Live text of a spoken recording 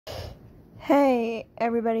Hey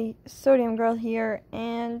everybody, Sodium Girl here,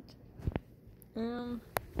 and oh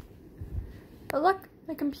look,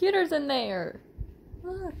 my computer's in there.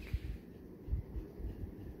 Look,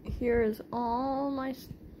 here's all my.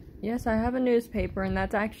 Yes, I have a newspaper, and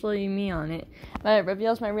that's actually me on it. But it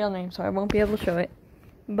reveals my real name, so I won't be able to show it.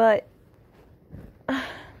 But I'm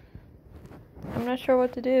not sure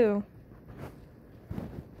what to do.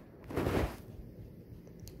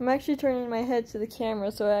 I'm actually turning my head to the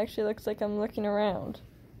camera so it actually looks like I'm looking around.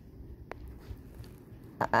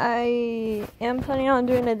 I am planning on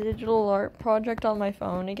doing a digital art project on my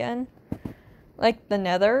phone again. Like the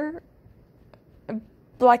Nether.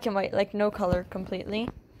 Black and white, like no color completely.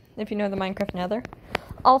 If you know the Minecraft Nether.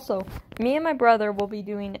 Also, me and my brother will be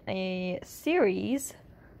doing a series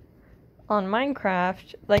on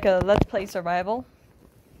Minecraft, like a Let's Play Survival.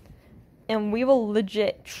 And we will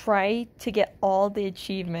legit try to get all the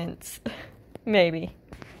achievements. Maybe.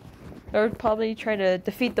 Or probably try to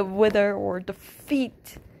defeat the Wither or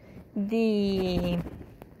defeat the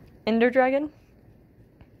Ender Dragon.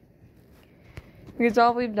 Because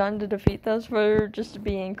all we've done to defeat those were just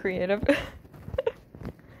being creative.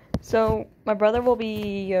 So, my brother will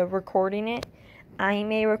be recording it. I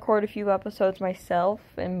may record a few episodes myself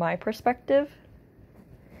in my perspective.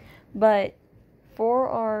 But for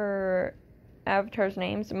our avatars'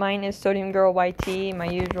 names, mine is Sodium Girl YT, my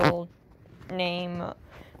usual name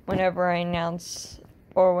whenever I announce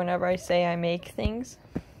or whenever I say I make things.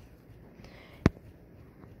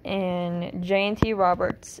 And JNT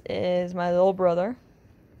Roberts is my little brother.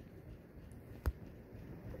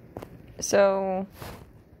 So,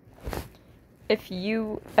 if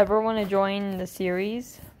you ever want to join the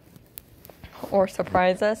series or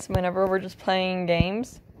surprise us whenever we're just playing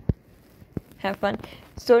games, have fun.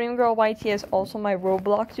 Sodium Girl YT is also my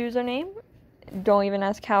Roblox username. Don't even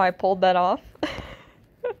ask how I pulled that off.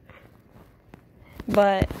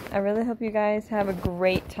 But I really hope you guys have a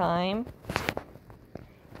great time.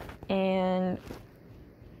 And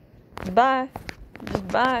bye. Just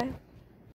bye.